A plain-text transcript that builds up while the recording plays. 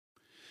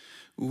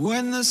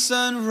When the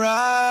sun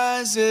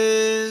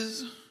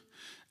rises,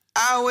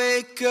 I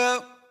wake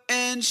up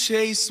and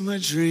chase my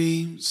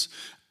dreams.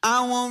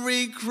 I won't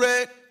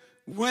regret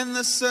when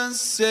the sun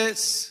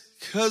sets,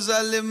 'cause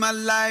I live my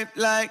life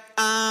like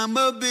I'm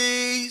a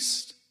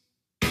beast.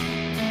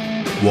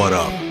 What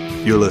up?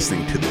 You're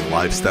listening to the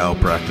Lifestyle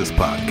Practice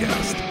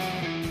Podcast.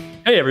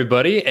 Hey,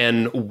 everybody,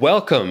 and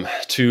welcome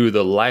to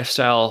the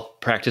Lifestyle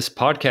Practice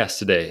Podcast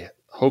today.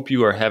 Hope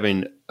you are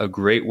having a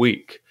great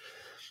week.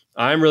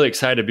 I'm really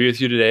excited to be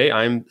with you today.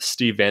 I'm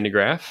Steve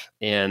Vandegraff,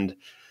 and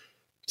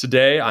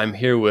today I'm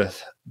here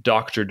with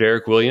Dr.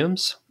 Derek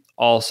Williams,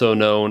 also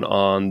known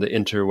on the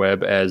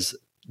interweb as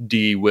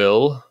D.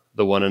 Will,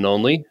 the one and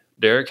only.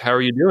 Derek, how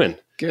are you doing?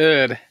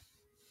 Good.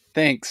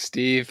 Thanks,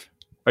 Steve.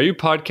 Are you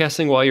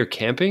podcasting while you're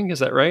camping? Is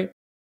that right?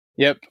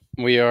 Yep,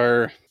 we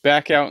are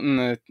back out in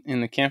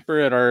the camper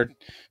at our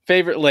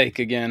favorite lake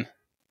again.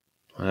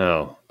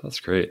 Wow, that's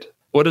great.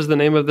 What is the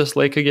name of this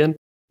lake again?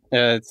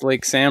 It's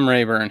Lake Sam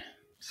Rayburn.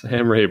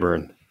 Sam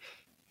Rayburn.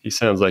 He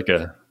sounds like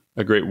a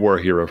great war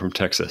hero from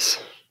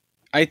Texas.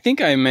 I think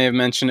I may have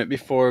mentioned it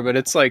before, but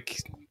it's like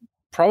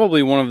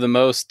probably one of the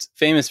most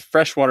famous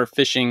freshwater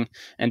fishing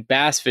and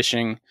bass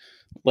fishing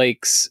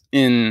lakes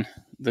in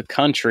the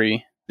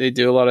country. They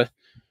do a lot of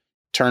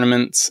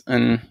tournaments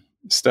and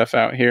stuff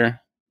out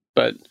here,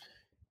 but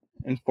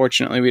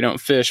unfortunately we don't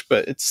fish,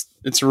 but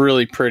it's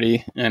really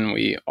pretty and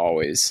we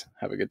always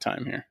have a good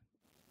time here.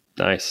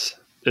 Nice.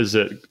 Is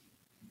it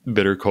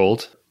bitter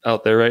cold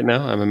out there right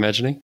now, I'm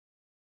imagining?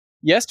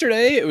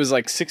 Yesterday it was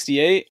like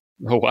 68.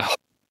 Oh, wow.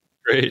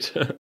 Great.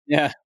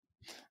 Yeah.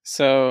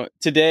 So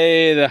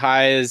today the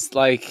high is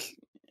like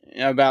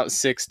about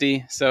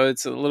 60. So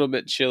it's a little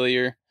bit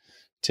chillier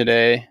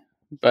today,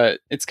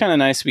 but it's kind of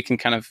nice. We can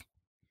kind of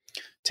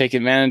take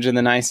advantage of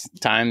the nice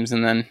times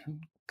and then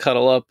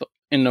cuddle up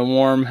in the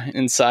warm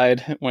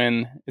inside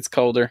when it's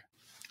colder.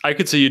 I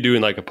could see you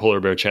doing like a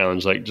polar bear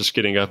challenge, like just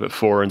getting up at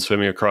 4 and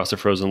swimming across a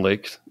frozen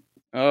lake.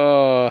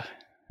 Oh,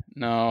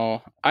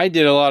 no. I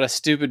did a lot of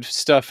stupid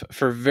stuff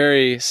for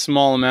very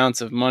small amounts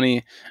of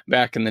money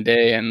back in the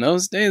day, and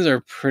those days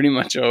are pretty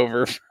much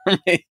over for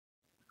me.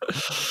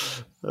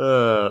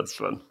 That's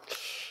fun.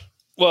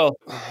 Well,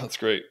 that's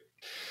great.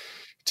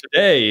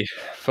 Today,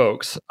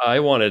 folks, I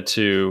wanted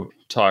to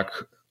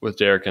talk with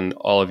Derek and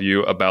all of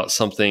you about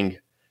something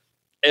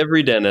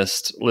every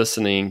dentist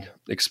listening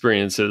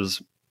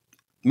experiences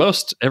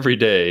most every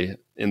day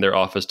in their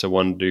office to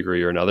one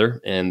degree or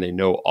another, and they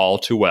know all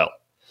too well.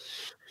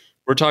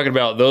 We're talking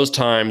about those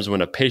times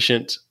when a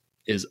patient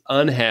is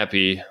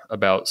unhappy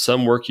about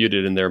some work you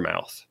did in their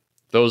mouth.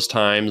 Those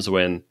times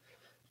when,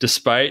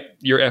 despite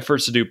your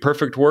efforts to do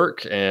perfect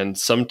work, and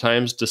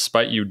sometimes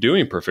despite you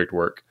doing perfect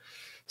work,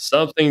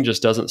 something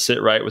just doesn't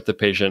sit right with the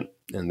patient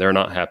and they're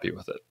not happy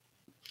with it.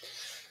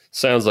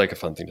 Sounds like a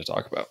fun thing to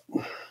talk about.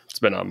 It's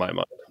been on my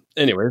mind.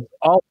 Anyway,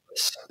 all of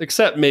us,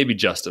 except maybe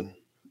Justin,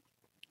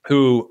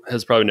 who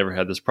has probably never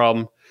had this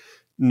problem,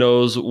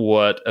 knows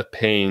what a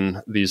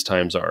pain these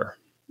times are.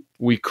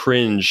 We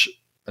cringe,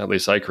 at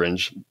least I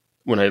cringe,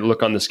 when I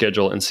look on the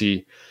schedule and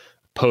see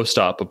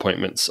post-op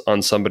appointments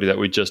on somebody that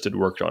we just did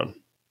work on.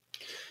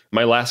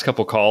 My last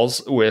couple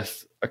calls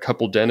with a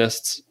couple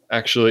dentists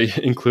actually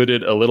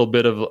included a little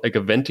bit of like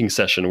a venting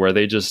session where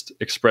they just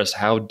expressed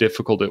how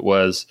difficult it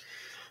was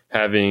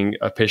having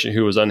a patient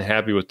who was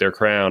unhappy with their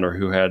crown or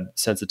who had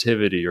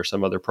sensitivity or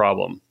some other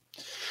problem.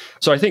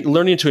 So I think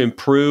learning to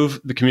improve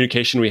the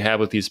communication we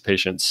have with these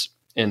patients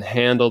and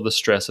handle the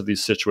stress of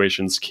these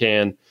situations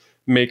can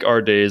make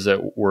our days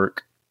at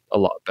work a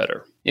lot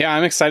better. Yeah,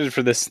 I'm excited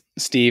for this,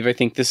 Steve. I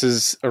think this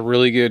is a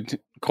really good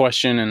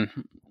question. And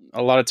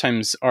a lot of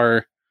times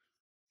our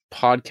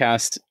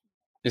podcast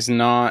is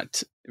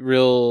not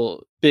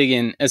real big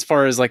in as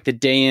far as like the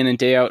day in and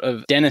day out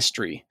of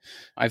dentistry.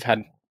 I've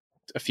had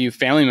a few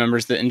family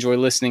members that enjoy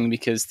listening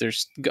because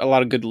there's a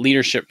lot of good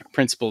leadership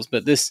principles,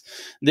 but this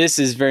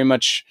is very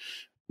much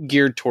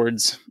geared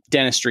towards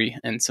dentistry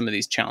and some of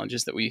these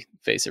challenges that we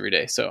face every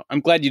day. So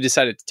I'm glad you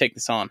decided to take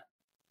this on.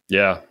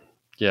 Yeah.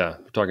 We're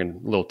talking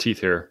little teeth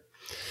here.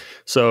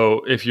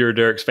 So if you're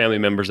Derek's family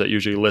members that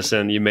usually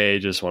listen, you may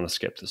just want to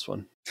skip this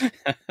one.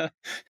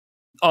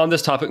 On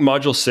this topic,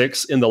 Module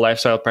 6 in the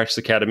Lifestyle Practice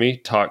Academy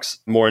talks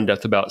more in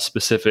depth about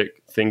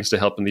specific things to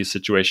help in these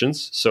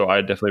situations. So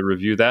I definitely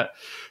review that.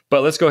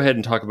 But let's go ahead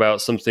and talk about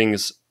some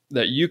things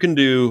that you can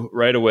do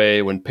right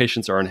away when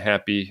patients are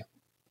unhappy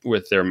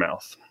with their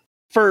mouth.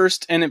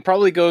 First, and it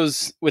probably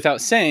goes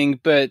without saying,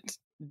 but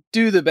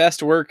do the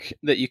best work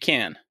that you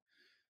can.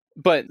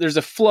 But there's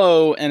a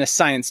flow and a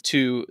science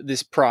to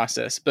this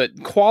process.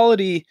 But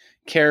quality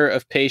care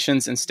of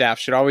patients and staff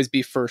should always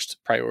be first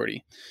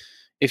priority.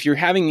 If you're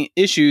having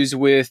issues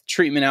with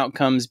treatment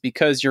outcomes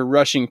because you're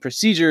rushing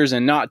procedures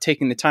and not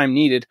taking the time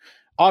needed,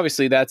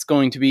 obviously that's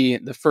going to be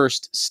the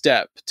first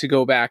step to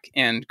go back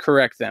and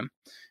correct them.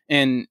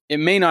 And it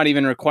may not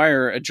even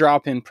require a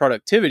drop in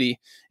productivity.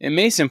 It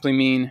may simply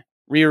mean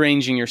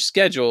rearranging your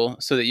schedule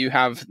so that you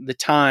have the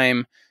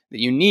time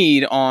that you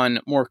need on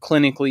more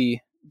clinically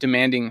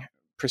demanding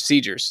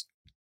procedures.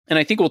 And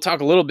I think we'll talk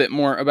a little bit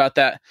more about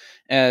that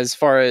as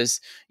far as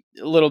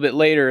a little bit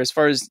later, as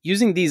far as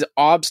using these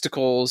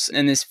obstacles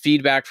and this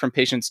feedback from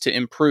patients to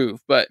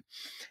improve. But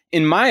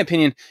in my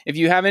opinion, if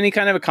you have any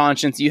kind of a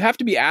conscience, you have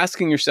to be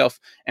asking yourself,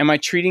 am I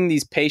treating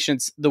these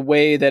patients the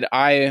way that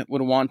I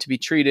would want to be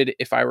treated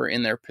if I were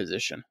in their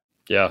position?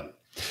 Yeah.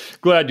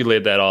 Glad you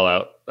laid that all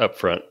out up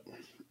front.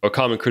 A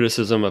common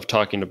criticism of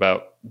talking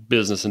about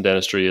business and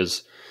dentistry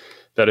is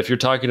that if you're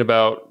talking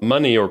about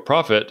money or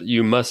profit,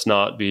 you must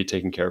not be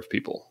taking care of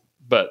people.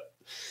 But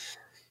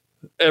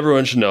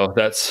everyone should know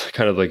that's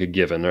kind of like a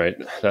given, right?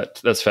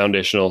 That's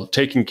foundational.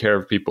 Taking care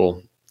of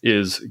people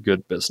is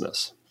good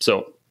business.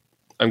 So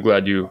I'm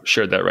glad you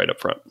shared that right up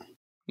front.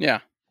 Yeah.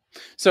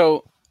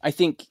 So I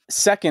think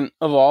second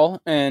of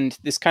all, and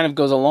this kind of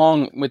goes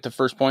along with the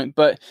first point,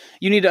 but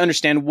you need to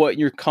understand what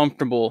you're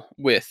comfortable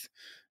with.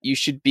 You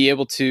should be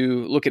able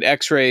to look at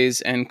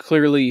x-rays and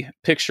clearly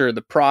picture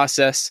the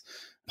process,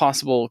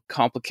 possible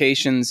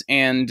complications,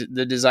 and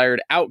the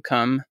desired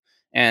outcome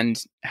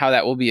and how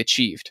that will be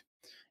achieved.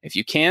 If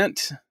you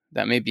can't,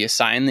 that may be a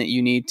sign that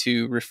you need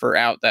to refer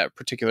out that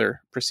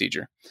particular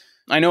procedure.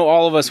 I know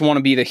all of us want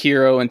to be the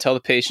hero and tell the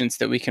patients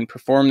that we can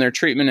perform their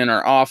treatment in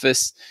our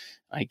office.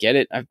 I get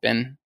it. I've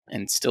been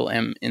and still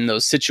am in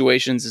those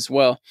situations as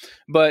well.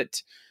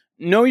 But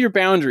know your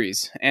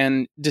boundaries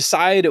and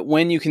decide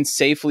when you can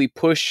safely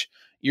push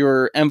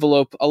your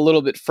envelope a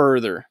little bit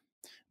further.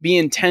 Be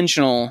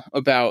intentional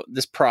about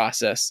this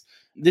process.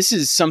 This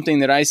is something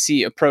that I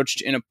see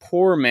approached in a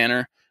poor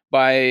manner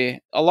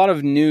by a lot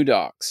of new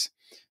docs.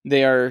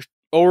 They are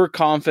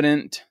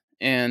overconfident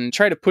and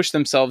try to push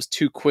themselves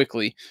too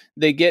quickly.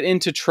 They get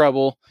into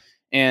trouble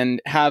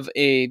and have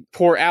a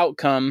poor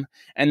outcome,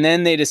 and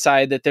then they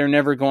decide that they're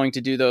never going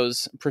to do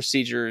those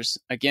procedures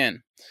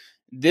again.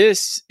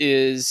 This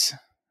is,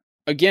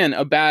 again,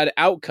 a bad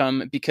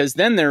outcome because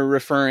then they're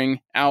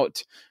referring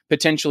out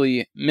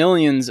potentially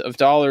millions of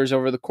dollars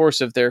over the course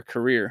of their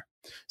career.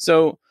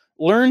 So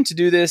learn to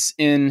do this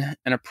in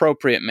an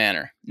appropriate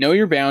manner. Know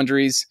your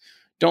boundaries.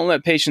 Don't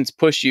let patients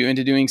push you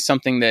into doing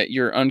something that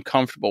you're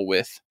uncomfortable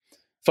with.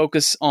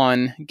 Focus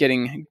on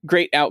getting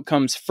great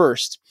outcomes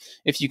first.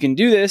 If you can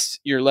do this,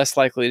 you're less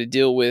likely to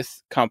deal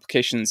with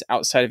complications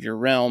outside of your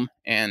realm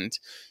and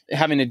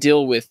having to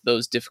deal with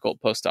those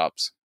difficult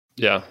post-ops.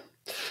 Yeah.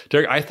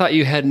 Derek, I thought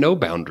you had no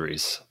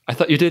boundaries. I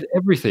thought you did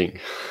everything.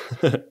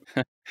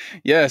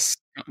 Yes.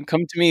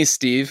 Come to me,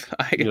 Steve.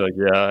 You're like,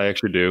 yeah, I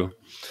actually do.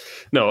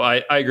 No,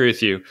 I agree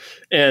with you.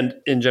 And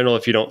in general,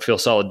 if you don't feel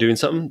solid doing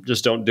something,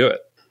 just don't do it.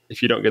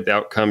 If you don't get the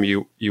outcome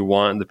you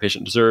want and the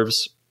patient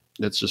deserves,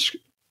 that's just,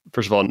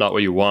 first of all, not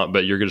what you want,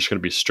 but you're just going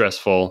to be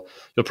stressful.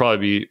 You'll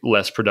probably be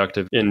less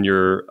productive in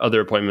your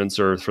other appointments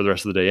or for the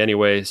rest of the day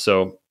anyway.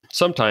 So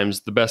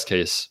sometimes the best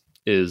case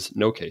is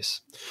no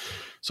case.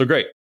 So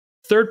great.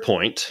 Third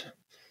point,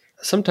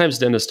 sometimes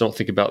dentists don't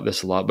think about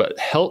this a lot, but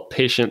help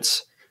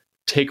patients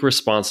take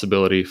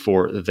responsibility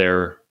for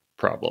their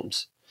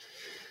problems.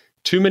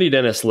 Too many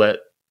dentists let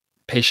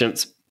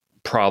patients'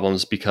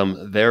 problems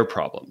become their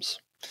problems.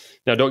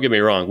 Now, don't get me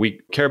wrong. We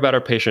care about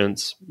our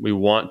patients. We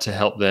want to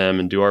help them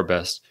and do our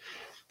best.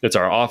 It's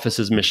our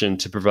office's mission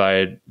to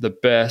provide the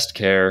best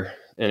care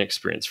and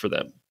experience for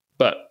them.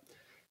 But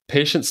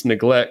patients'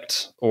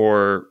 neglect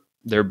or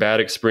their bad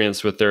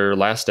experience with their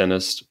last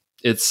dentist,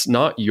 it's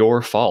not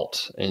your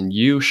fault, and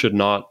you should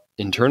not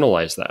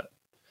internalize that.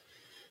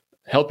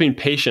 Helping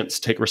patients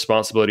take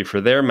responsibility for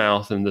their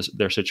mouth and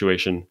their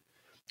situation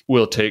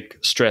will take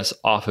stress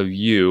off of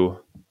you,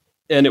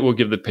 and it will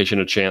give the patient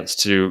a chance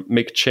to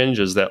make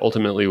changes that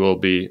ultimately will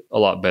be a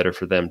lot better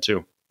for them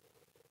too.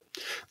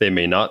 They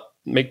may not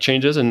make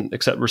changes and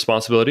accept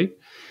responsibility,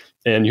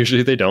 and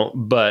usually they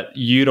don't, but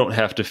you don't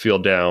have to feel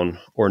down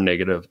or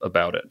negative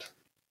about it.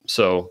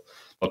 So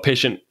a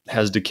patient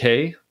has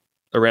decay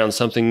around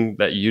something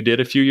that you did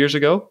a few years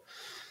ago.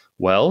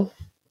 Well,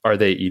 are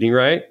they eating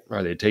right?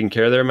 Are they taking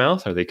care of their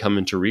mouth? Are they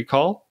coming to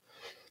recall?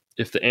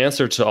 If the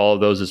answer to all of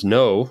those is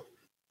no,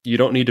 you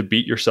don't need to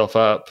beat yourself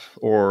up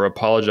or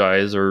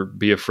apologize or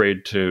be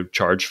afraid to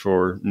charge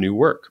for new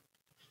work.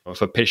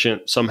 If a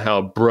patient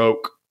somehow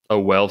broke a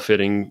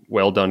well-fitting,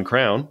 well-done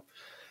crown,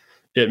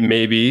 it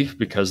may be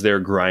because they're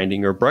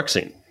grinding or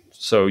bruxing.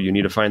 So you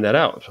need to find that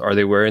out. Are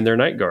they wearing their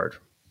night guard?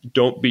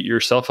 Don't beat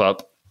yourself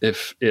up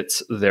if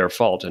it's their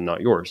fault and not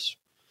yours.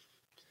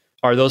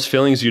 Are those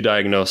fillings you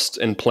diagnosed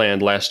and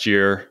planned last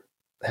year,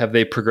 have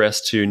they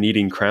progressed to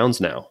needing crowns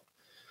now?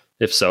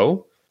 If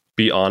so,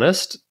 be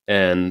honest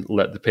and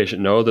let the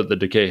patient know that the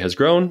decay has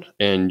grown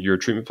and your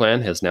treatment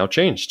plan has now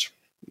changed.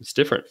 It's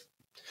different.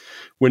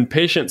 When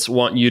patients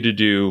want you to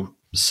do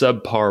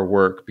subpar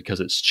work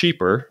because it's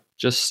cheaper,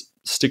 just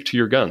stick to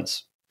your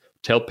guns.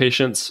 Tell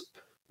patients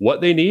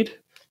what they need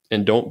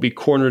and don't be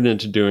cornered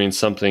into doing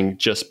something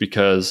just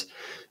because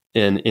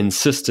an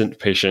insistent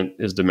patient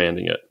is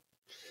demanding it.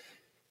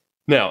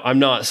 Now, I'm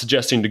not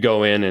suggesting to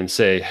go in and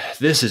say,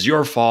 this is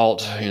your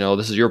fault,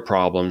 this is your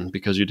problem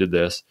because you did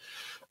this,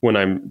 when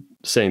I'm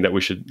saying that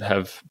we should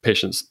have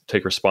patients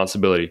take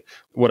responsibility.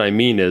 What I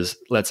mean is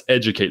let's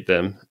educate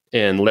them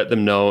and let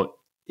them know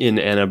in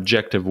an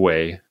objective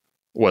way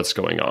what's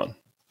going on.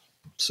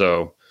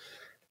 So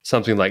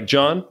something like,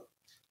 John,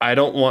 I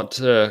don't want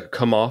to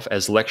come off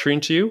as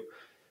lecturing to you,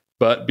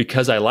 but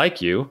because I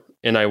like you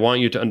and I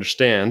want you to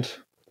understand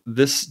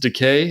this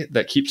decay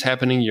that keeps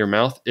happening in your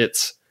mouth,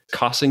 it's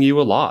costing you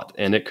a lot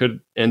and it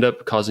could end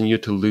up causing you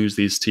to lose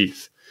these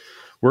teeth.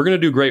 We're going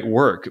to do great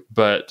work,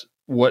 but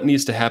what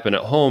needs to happen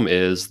at home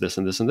is this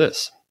and this and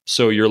this.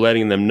 So you're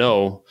letting them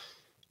know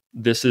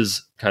this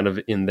is kind of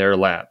in their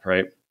lap,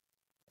 right?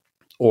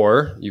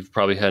 Or you've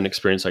probably had an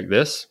experience like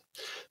this.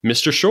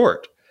 Mr.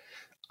 Short,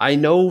 I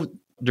know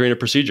during a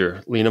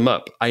procedure, lean them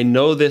up. I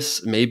know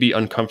this may be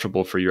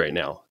uncomfortable for you right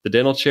now. The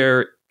dental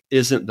chair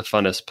isn't the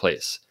funnest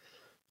place,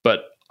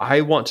 but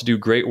I want to do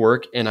great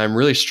work and I'm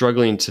really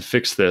struggling to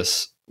fix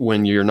this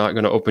when you're not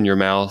going to open your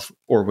mouth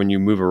or when you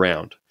move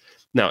around.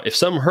 Now, if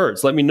something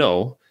hurts, let me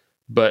know,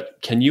 but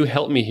can you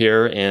help me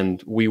here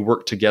and we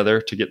work together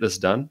to get this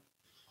done?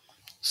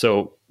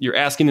 So you're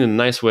asking in a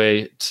nice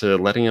way to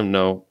letting them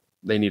know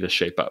they need to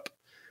shape up.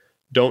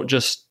 Don't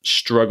just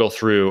struggle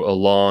through a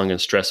long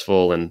and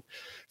stressful and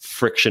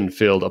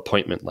friction-filled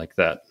appointment like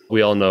that.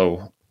 We all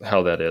know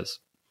how that is.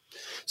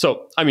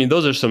 So, I mean,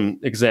 those are some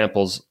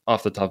examples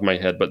off the top of my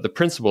head, but the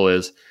principle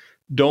is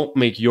don't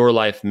make your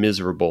life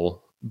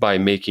miserable by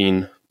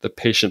making the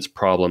patient's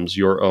problems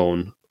your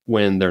own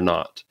when they're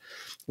not.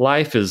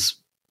 Life is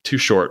too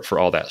short for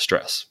all that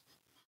stress.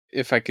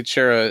 If I could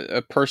share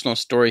a personal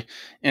story,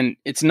 and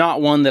it's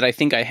not one that I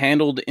think I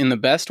handled in the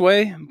best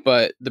way,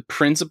 but the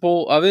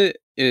principle of it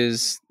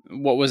is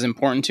what was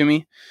important to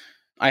me.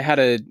 I had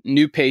a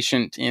new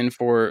patient in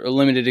for a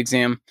limited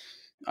exam.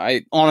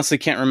 I honestly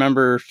can't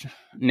remember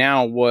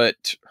now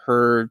what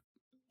her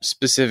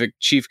specific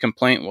chief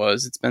complaint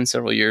was. It's been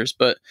several years,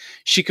 but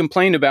she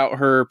complained about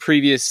her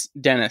previous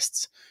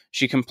dentists.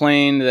 She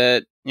complained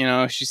that,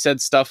 she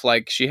said stuff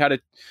like she's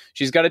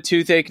got a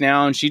toothache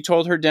now, and she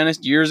told her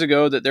dentist years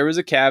ago that there was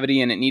a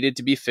cavity and it needed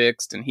to be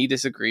fixed, and he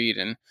disagreed,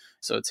 and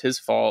so it's his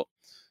fault.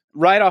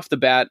 Right off the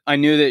bat, I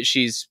knew that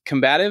she's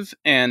combative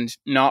and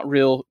not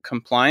real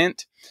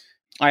compliant.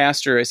 I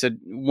asked her, I said,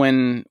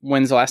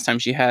 when's the last time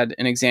she had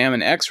an exam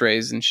and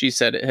x-rays? And she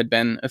said it had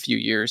been a few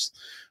years.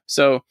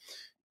 So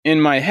in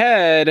my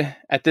head,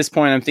 at this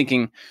point, I'm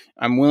thinking,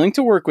 I'm willing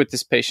to work with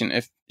this patient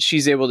if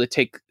she's able to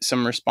take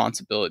some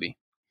responsibility.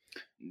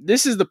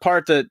 This is the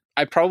part that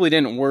I probably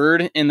didn't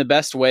word in the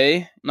best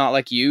way, not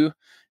like you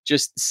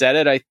just said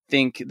it. I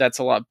think that's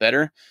a lot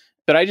better.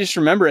 But I just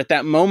remember at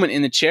that moment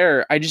in the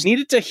chair, I just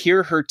needed to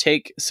hear her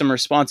take some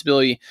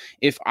responsibility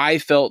if I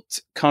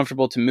felt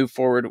comfortable to move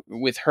forward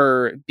with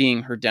her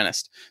being her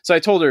dentist. So I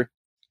told her,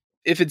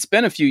 if it's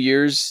been a few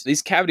years,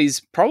 these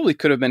cavities probably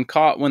could have been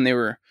caught when they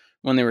were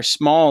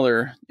small,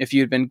 or if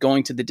you had been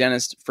going to the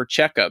dentist for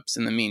checkups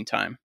in the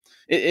meantime.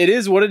 It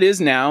is what it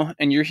is now,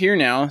 and you're here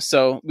now,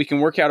 so we can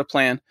work out a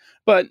plan.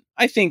 But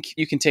I think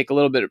you can take a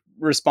little bit of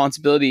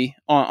responsibility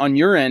on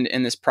your end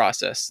in this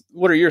process.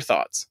 What are your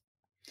thoughts?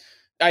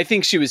 I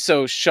think she was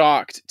so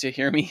shocked to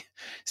hear me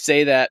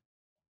say that.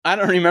 I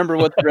don't remember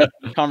what the rest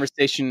of the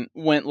conversation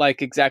went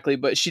like exactly,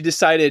 but she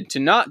decided to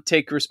not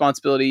take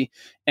responsibility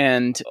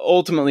and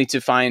ultimately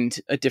to find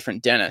a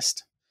different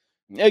dentist.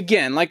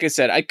 Again, like I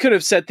said, I could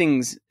have said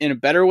things in a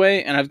better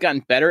way, and I've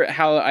gotten better at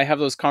how I have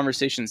those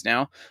conversations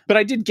now. But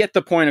I did get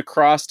the point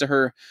across to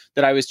her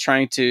that I was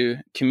trying to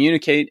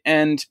communicate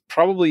and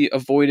probably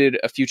avoided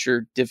a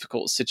future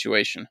difficult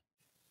situation.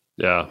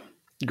 Yeah,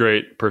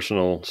 great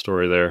personal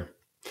story there.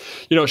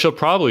 She'll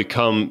probably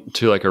come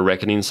to like a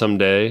reckoning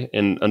someday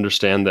and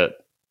understand that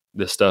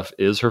this stuff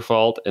is her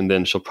fault. And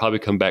then she'll probably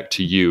come back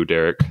to you,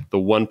 Derek, the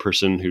one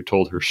person who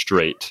told her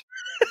straight.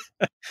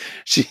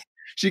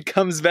 She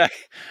comes back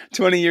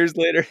 20 years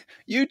later.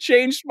 You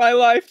changed my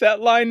life.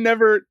 That line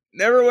never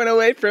went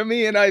away from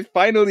me. And I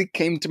finally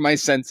came to my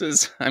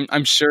senses.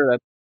 I'm sure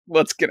that's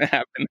what's going to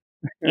happen.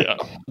 Yeah.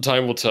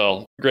 Time will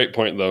tell. Great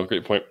point though.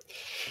 Great point.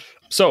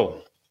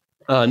 So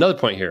another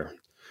point here.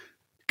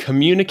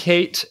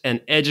 Communicate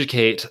and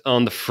educate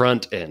on the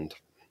front end.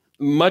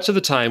 Much of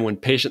the time when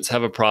patients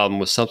have a problem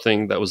with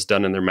something that was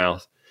done in their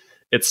mouth,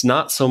 it's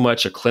not so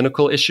much a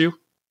clinical issue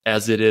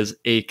as it is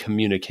a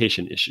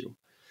communication issue.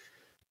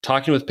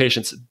 Talking with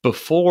patients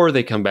before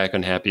they come back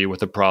unhappy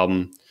with a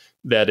problem,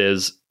 that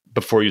is,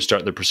 before you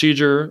start the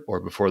procedure or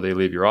before they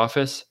leave your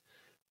office,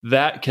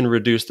 that can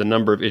reduce the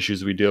number of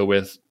issues we deal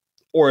with,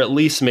 or at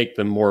least make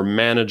them more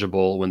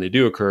manageable when they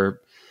do occur,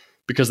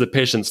 because the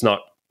patient's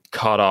not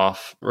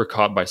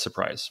caught by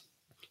surprise.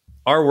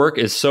 Our work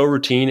is so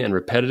routine and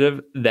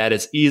repetitive that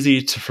it's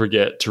easy to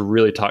forget to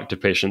really talk to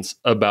patients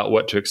about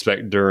what to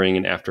expect during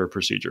and after a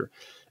procedure.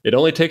 It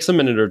only takes a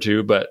minute or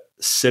two, but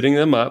sitting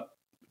them up,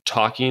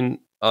 talking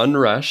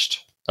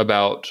unrushed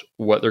about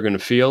what they're going to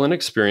feel and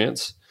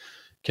experience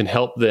can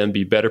help them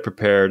be better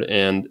prepared,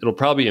 and it'll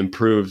probably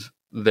improve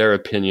their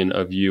opinion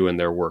of you and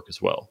their work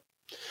as well.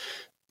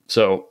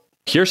 So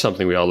here's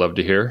something we all love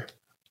to hear.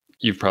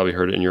 You've probably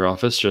heard it in your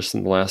office just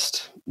in the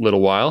last little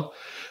while.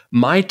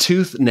 My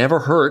tooth never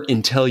hurt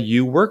until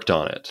you worked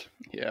on it.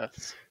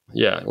 Yes.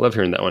 Yeah, I love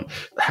hearing that one.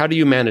 How do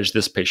you manage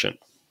this patient?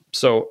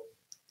 So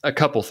a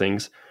couple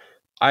things.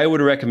 I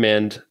would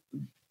recommend,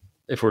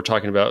 if we're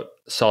talking about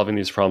solving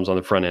these problems on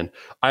the front end,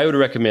 I would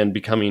recommend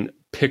becoming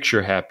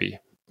picture happy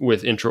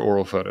with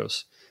intraoral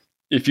photos.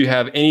 If you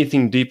have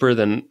anything deeper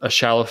than a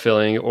shallow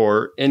filling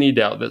or any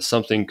doubt that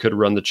something could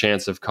run the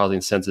chance of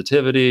causing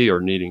sensitivity or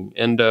needing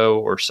endo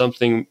or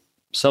something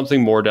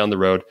more down the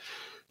road,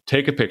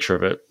 take a picture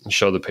of it and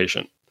show the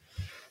patient.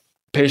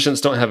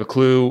 Patients don't have a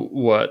clue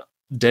what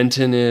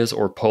dentin is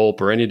or pulp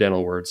or any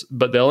dental words,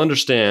 but they'll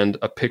understand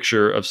a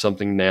picture of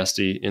something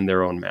nasty in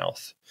their own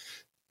mouth.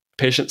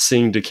 Patients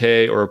seeing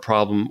decay or a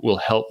problem will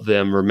help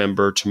them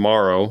remember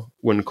tomorrow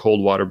when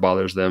cold water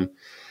bothers them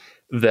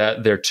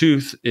that their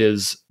tooth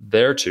is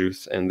their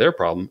tooth and their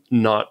problem,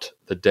 not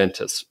the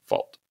dentist's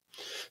fault.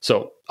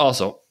 So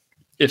also,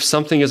 if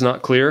something is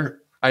not clear,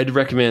 I'd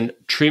recommend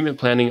treatment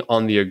planning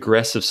on the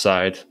aggressive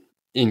side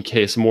in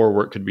case more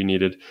work could be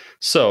needed.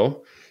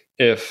 So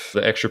if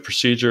the extra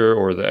procedure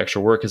or the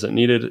extra work isn't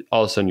needed,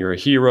 all of a sudden you're a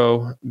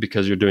hero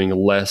because you're doing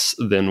less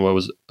than what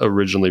was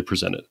originally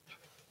presented.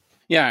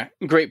 Yeah,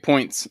 great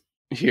points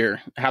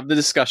here. Have the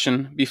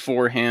discussion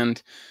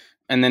beforehand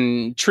and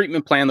then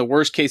treatment plan the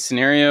worst case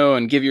scenario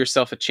and give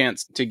yourself a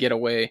chance to get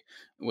away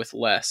with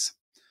less.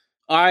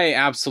 I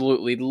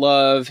absolutely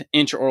love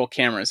intraoral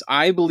cameras.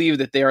 I believe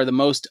that they are the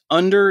most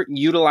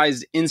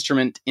underutilized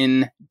instrument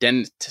in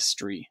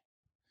dentistry.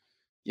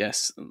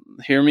 Yes,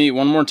 hear me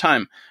one more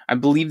time. I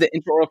believe that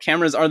intraoral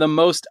cameras are the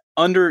most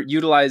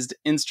underutilized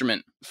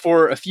instrument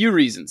for a few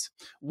reasons.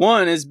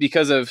 One is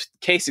because of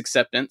case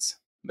acceptance,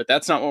 but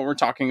that's not what we're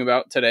talking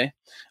about today.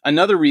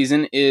 Another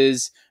reason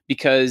is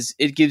because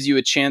it gives you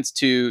a chance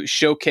to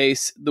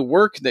showcase the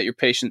work that your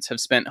patients have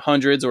spent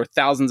hundreds or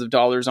thousands of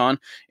dollars on.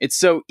 It's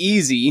so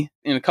easy.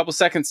 In a couple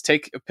seconds,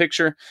 take a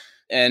picture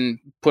and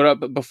put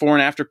up a before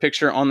and after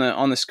picture on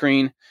the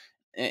screen.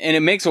 And it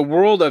makes a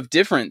world of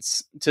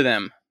difference to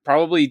them.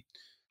 Probably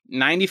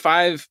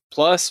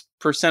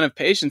 95+% of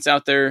patients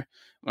out there,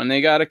 when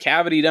they got a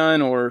cavity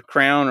done or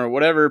crown or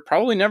whatever,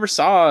 probably never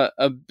saw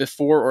a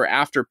before or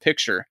after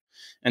picture.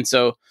 And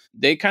so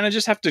they kind of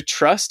just have to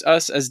trust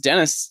us as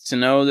dentists to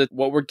know that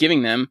what we're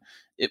giving them,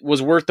 it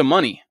was worth the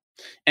money.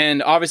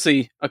 And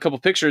obviously, a couple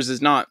pictures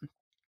is not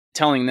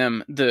telling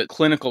them the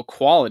clinical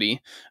quality,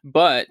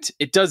 but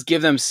it does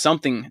give them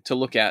something to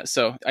look at.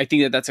 So I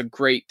think that that's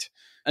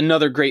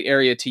another great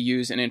area to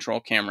use an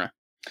intraoral camera.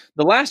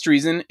 The last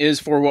reason is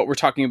for what we're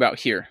talking about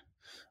here.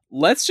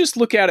 Let's just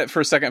look at it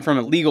for a second from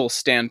a legal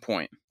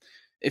standpoint.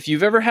 If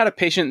you've ever had a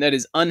patient that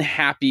is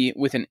unhappy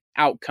with an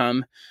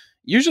outcome,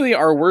 usually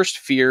our worst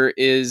fear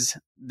is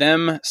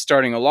them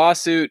starting a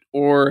lawsuit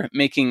or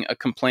making a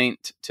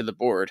complaint to the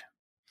board.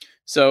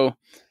 So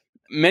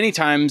many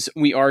times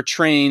we are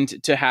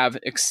trained to have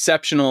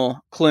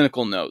exceptional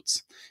clinical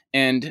notes,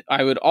 and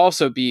I would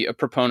also be a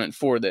proponent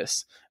for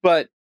this.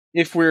 But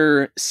if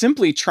we're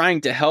simply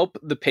trying to help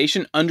the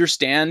patient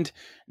understand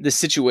the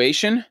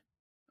situation,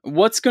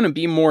 what's going to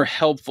be more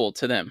helpful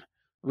to them?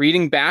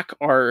 Reading back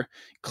our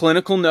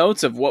clinical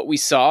notes of what we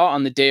saw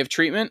on the day of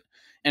treatment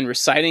and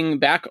reciting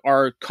back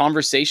our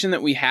conversation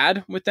that we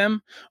had with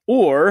them,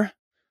 or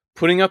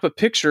putting up a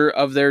picture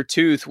of their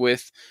tooth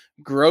with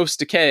gross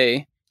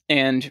decay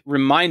and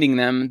reminding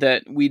them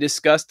that we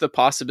discussed the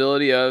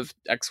possibility of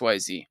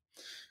XYZ.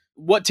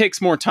 What takes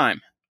more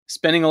time?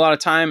 Spending a lot of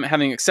time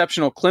having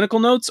exceptional clinical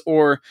notes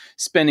or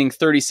spending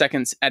 30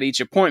 seconds at each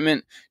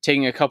appointment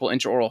taking a couple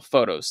intraoral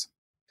photos?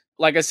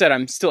 Like I said,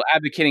 I'm still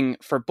advocating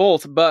for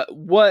both, but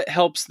what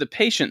helps the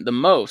patient the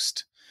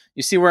most?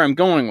 You see where I'm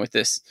going with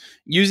this.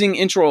 Using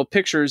intraoral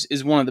pictures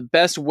is one of the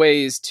best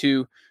ways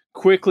to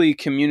quickly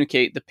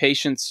communicate the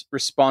patient's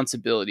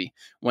responsibility.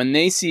 When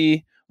they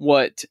see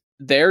what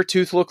their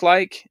tooth looked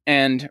like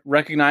and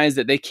recognize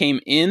that they came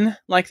in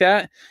like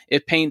that,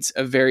 it paints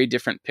a very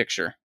different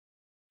picture.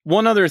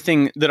 One other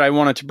thing that I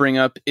wanted to bring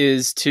up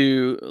is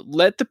to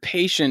let the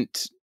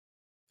patient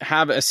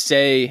have a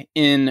say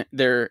in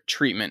their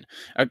treatment.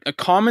 A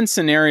common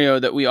scenario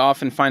that we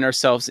often find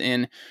ourselves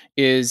in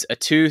is a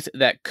tooth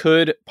that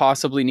could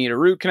possibly need a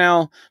root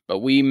canal, but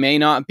we may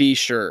not be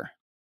sure.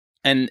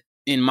 And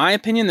in my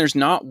opinion, there's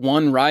not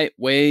one right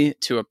way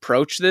to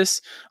approach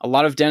this. A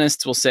lot of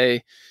dentists will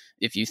say,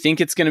 if you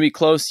think it's going to be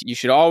close, you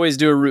should always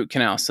do a root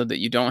canal so that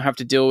you don't have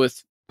to deal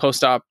with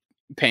post-op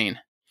pain.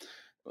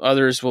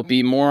 Others will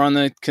be more on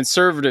the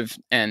conservative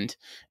end.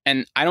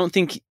 And I don't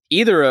think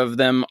either of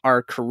them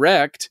are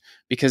correct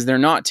because they're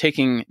not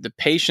taking the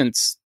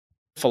patient's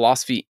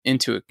philosophy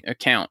into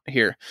account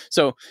here.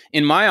 So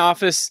in my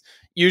office,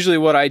 usually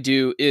what I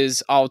do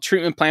is I'll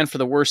treatment plan for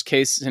the worst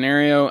case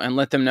scenario and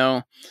let them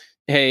know,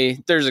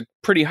 hey, there's a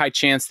pretty high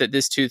chance that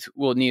this tooth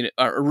will need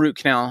a root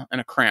canal and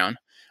a crown.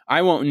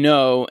 I won't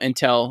know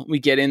until we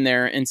get in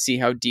there and see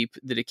how deep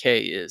the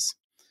decay is.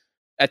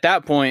 At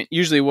that point,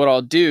 usually what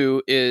I'll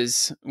do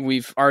is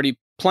we've already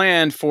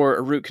planned for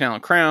a root canal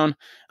and crown.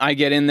 I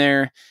get in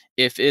there.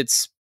 If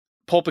it's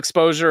pulp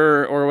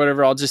exposure or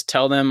whatever, I'll just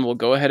tell them we'll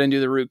go ahead and do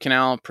the root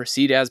canal,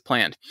 proceed as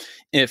planned.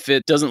 If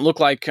it doesn't look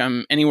like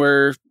I'm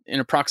anywhere in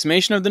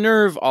approximation of the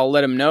nerve, I'll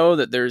let them know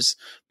that there's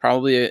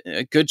probably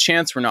a good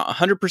chance we're not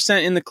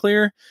 100% in the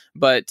clear,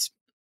 but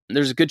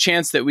there's a good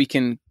chance that we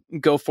can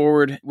go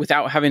forward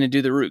without having to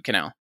do the root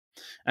canal.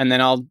 And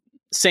then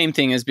same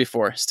thing as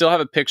before, still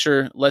have a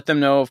picture, let them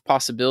know of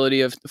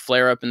possibility of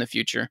flare up in the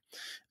future.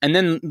 And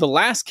then the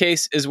last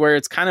case is where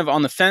it's kind of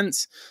on the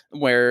fence,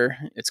 where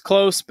it's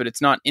close, but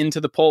it's not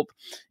into the pulp.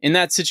 In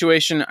that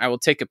situation, I will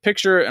take a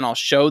picture and I'll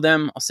show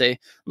them. I'll say,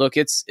 look,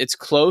 it's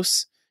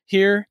close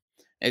here.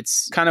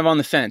 It's kind of on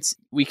the fence.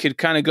 We could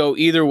kind of go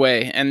either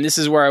way. And this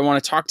is where I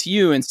want to talk to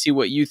you and see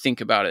what you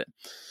think about it.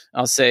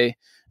 I'll say,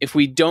 if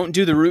we don't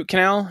do the root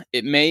canal,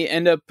 it may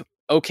end up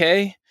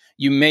okay.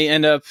 You may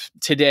end up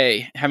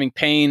today having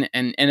pain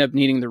and end up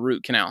needing the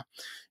root canal.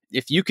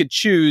 If you could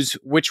choose,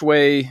 which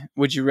way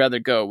would you rather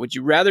go? Would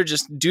you rather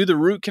just do the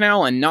root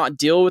canal and not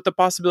deal with the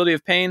possibility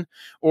of pain?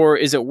 Or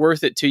is it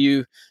worth it to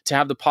you to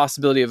have the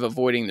possibility of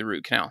avoiding the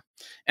root canal?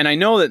 And I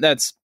know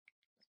that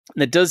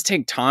does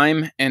take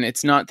time and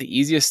it's not the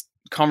easiest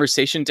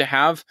conversation to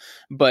have,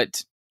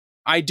 but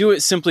I do it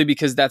simply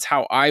because that's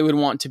how I would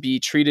want to be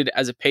treated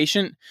as a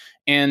patient.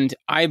 And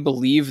I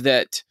believe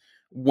that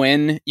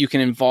when you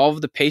can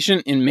involve the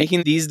patient in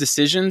making these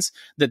decisions,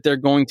 that they're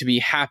going to be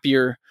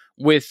happier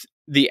with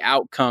the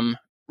outcome,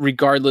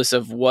 regardless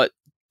of what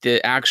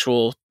the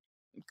actual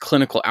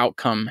clinical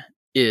outcome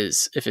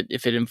is. If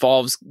it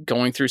involves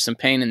going through some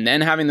pain and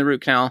then having the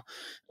root canal,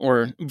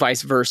 or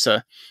vice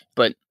versa.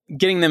 But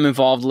getting them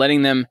involved,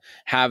 letting them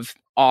have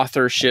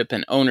authorship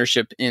and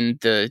ownership in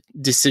the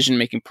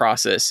decision-making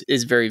process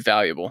is very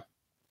valuable.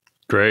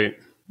 Great.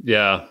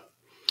 Yeah.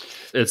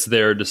 It's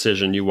their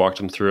decision. You walked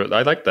them through it.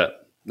 I like that.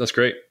 That's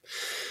great.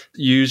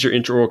 Use your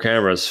intraoral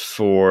cameras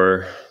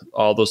for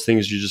all those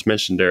things you just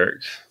mentioned,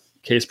 Derek.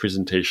 Case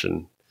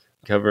presentation,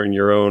 covering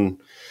your own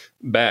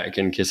back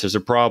in case there's a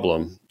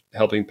problem,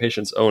 helping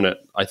patients own it.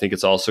 I think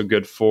it's also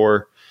good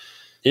for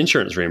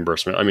insurance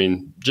reimbursement. I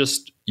mean,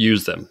 just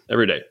use them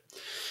every day.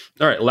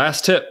 All right,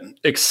 last tip.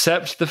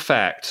 Accept the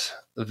fact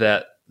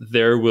that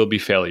there will be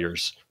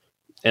failures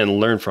and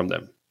learn from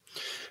them.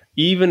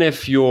 Even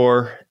if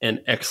you're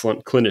an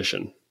excellent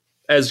clinician,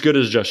 as good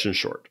as Justin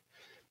Short,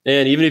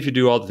 and even if you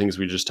do all the things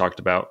we just talked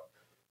about,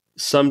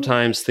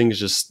 sometimes things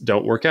just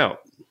don't work out.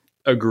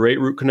 A great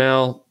root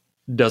canal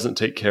doesn't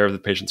take care of the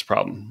patient's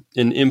problem.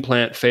 An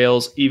implant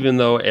fails even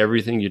though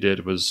everything you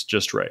did was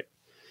just right.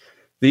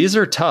 These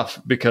are tough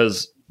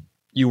because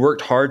you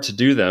worked hard to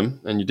do them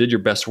and you did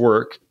your best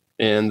work,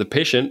 and the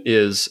patient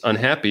is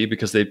unhappy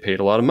because they paid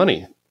a lot of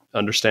money,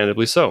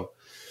 understandably so.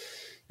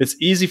 It's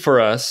easy for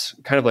us,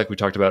 kind of like we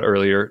talked about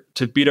earlier,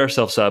 to beat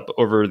ourselves up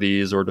over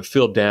these or to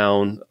feel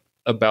down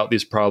about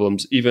these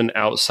problems, even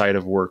outside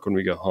of work when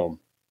we go home.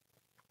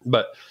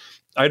 But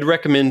I'd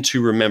recommend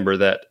to remember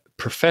that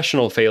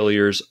professional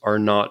failures are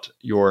not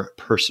your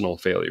personal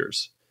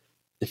failures.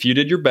 If you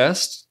did your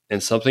best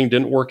and something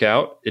didn't work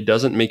out, it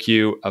doesn't make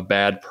you a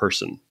bad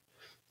person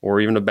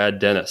or even a bad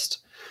dentist.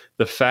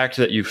 The fact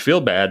that you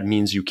feel bad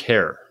means you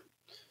care.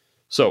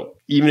 So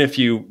even if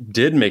you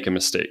did make a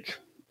mistake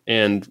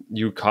and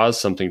you caused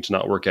something to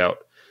not work out,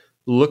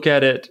 look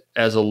at it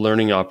as a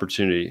learning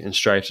opportunity and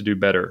strive to do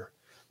better.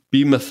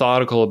 Be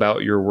methodical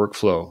about your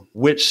workflow.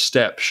 Which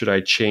step should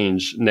I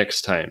change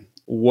next time?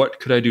 What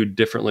could I do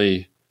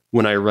differently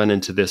when I run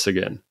into this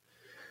again?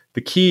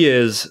 The key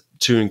is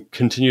to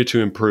continue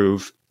to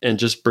improve and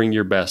just bring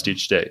your best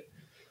each day.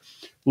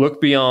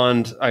 Look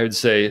beyond, I would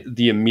say,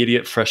 the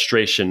immediate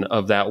frustration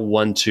of that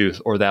one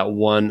tooth or that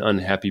one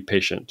unhappy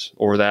patient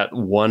or that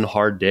one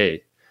hard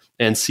day,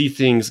 and see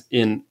things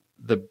in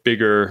the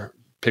bigger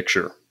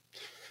picture.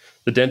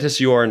 The dentist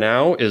you are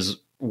now is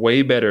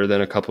way better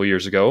than a couple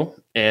years ago,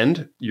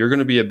 and you're going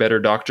to be a better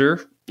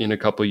doctor in a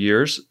couple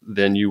years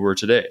than you were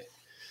today.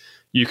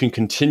 You can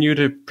continue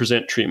to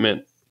present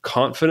treatment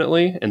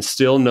confidently and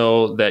still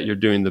know that you're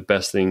doing the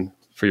best thing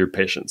for your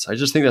patients. I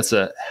just think that's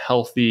a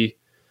healthy,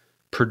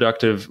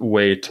 productive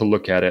way to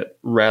look at it,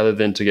 rather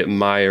than to get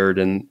mired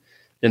in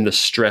the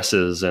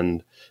stresses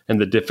and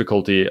the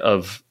difficulty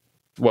of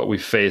what we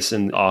face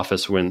in the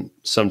office when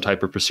some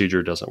type of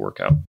procedure doesn't work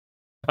out.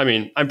 I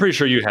mean, I'm pretty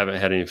sure you haven't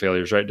had any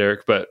failures, right,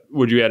 Derek? But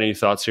would you add any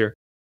thoughts here?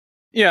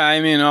 Yeah,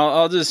 I mean,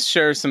 I'll just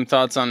share some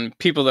thoughts on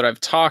people that I've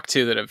talked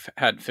to that have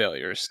had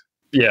failures.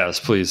 Yes,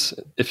 please,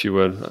 if you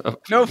would.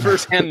 No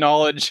firsthand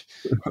knowledge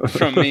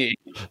from me.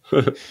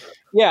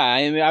 Yeah,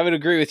 I mean, I would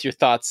agree with your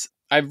thoughts.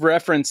 I've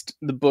referenced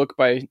the book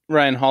by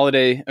Ryan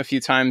Holiday a few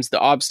times, The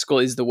Obstacle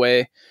is the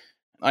Way.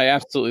 I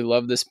absolutely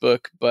love this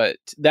book, but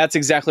that's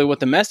exactly what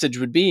the message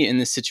would be in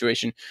this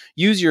situation.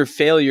 Use your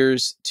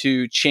failures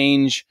to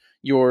change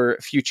your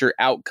future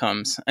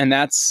outcomes. And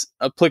that's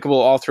applicable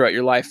all throughout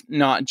your life,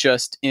 not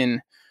just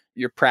in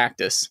your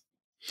practice.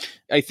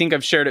 I think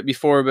I've shared it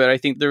before, but I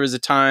think there was a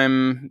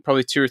time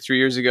probably 2 or 3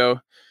 years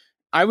ago,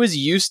 I was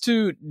used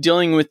to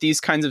dealing with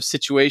these kinds of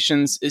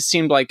situations. It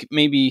seemed like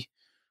maybe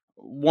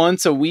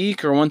once a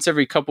week or once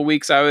every couple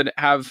weeks, I would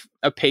have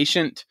a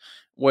patient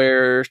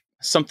where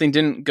something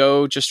didn't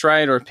go just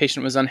right, or a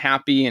patient was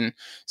unhappy. And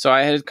so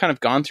I had kind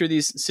of gone through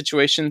these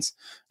situations.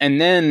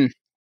 And then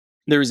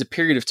there was a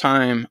period of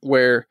time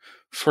where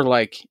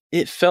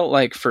it felt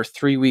like for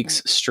 3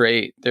 weeks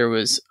straight,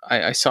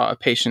 I saw a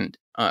patient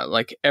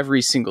like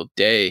every single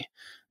day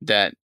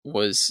that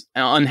was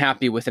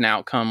unhappy with an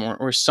outcome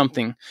or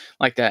something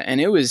like that. And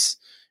it was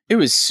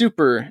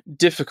super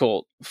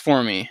difficult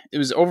for me. It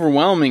was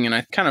overwhelming, and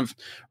I kind of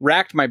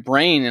racked my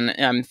brain, and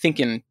I'm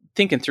thinking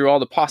through all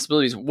the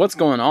possibilities. What's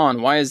going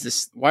on? Why is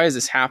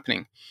this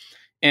happening?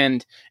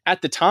 And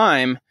at the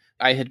time,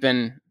 I had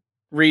been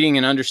reading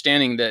and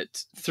understanding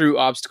that through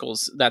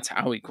obstacles, that's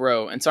how we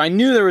grow. And so I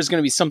knew there was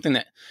going to be something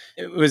that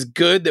it was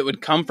good that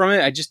would come from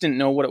it. I just didn't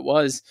know what it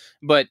was.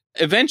 But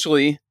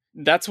eventually,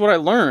 that's what I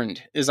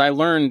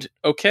learned,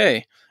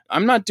 okay,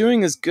 I'm not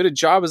doing as good a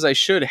job as I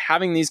should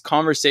having these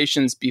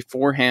conversations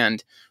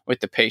beforehand with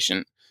the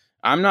patient.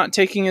 I'm not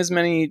taking as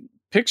many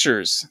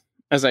pictures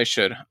as I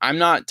should. I'm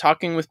not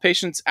talking with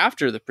patients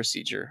after the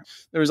procedure.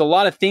 There was a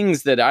lot of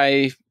things that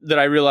I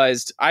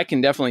realized I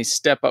can definitely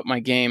step up my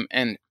game.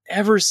 And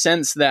ever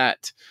since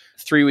that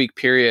 3-week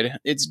period,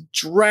 it's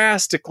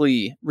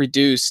drastically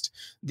reduced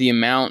the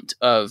amount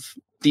of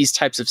these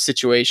types of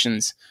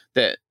situations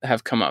that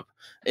have come up.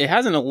 It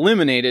hasn't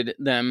eliminated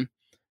them,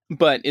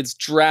 but it's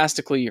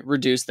drastically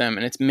reduced them,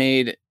 and it's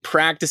made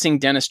practicing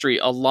dentistry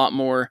a lot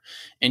more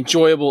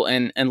enjoyable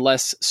and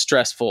less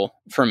stressful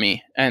for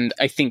me. And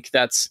I think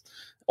that's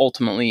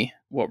ultimately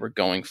what we're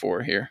going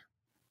for here.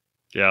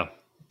 Yeah,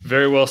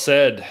 very well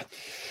said.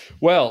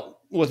 Well,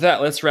 with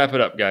that, let's wrap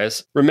it up,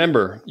 guys.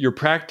 Remember, your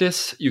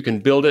practice, you can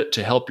build it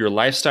to help your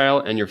lifestyle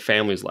and your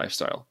family's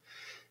lifestyle.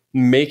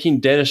 Making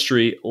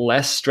dentistry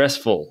less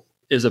stressful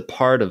is a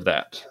part of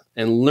that.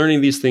 And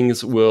learning these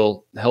things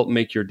will help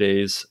make your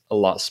days a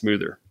lot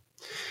smoother.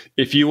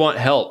 If you want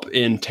help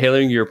in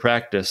tailoring your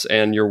practice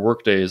and your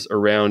work days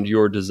around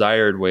your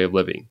desired way of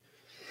living,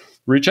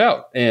 reach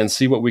out and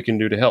see what we can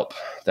do to help.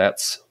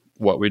 That's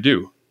what we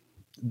do.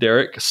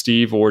 Derek,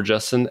 Steve, or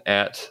Justin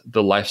at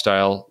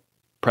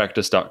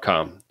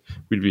thelifestylepractice.com.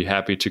 We'd be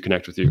happy to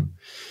connect with you.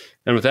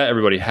 And with that,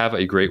 everybody, have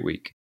a great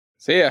week.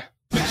 See ya.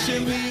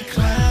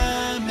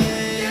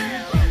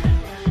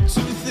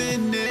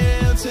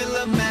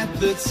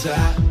 The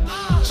top,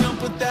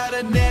 jump without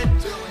a net,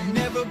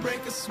 never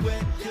break a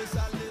sweat.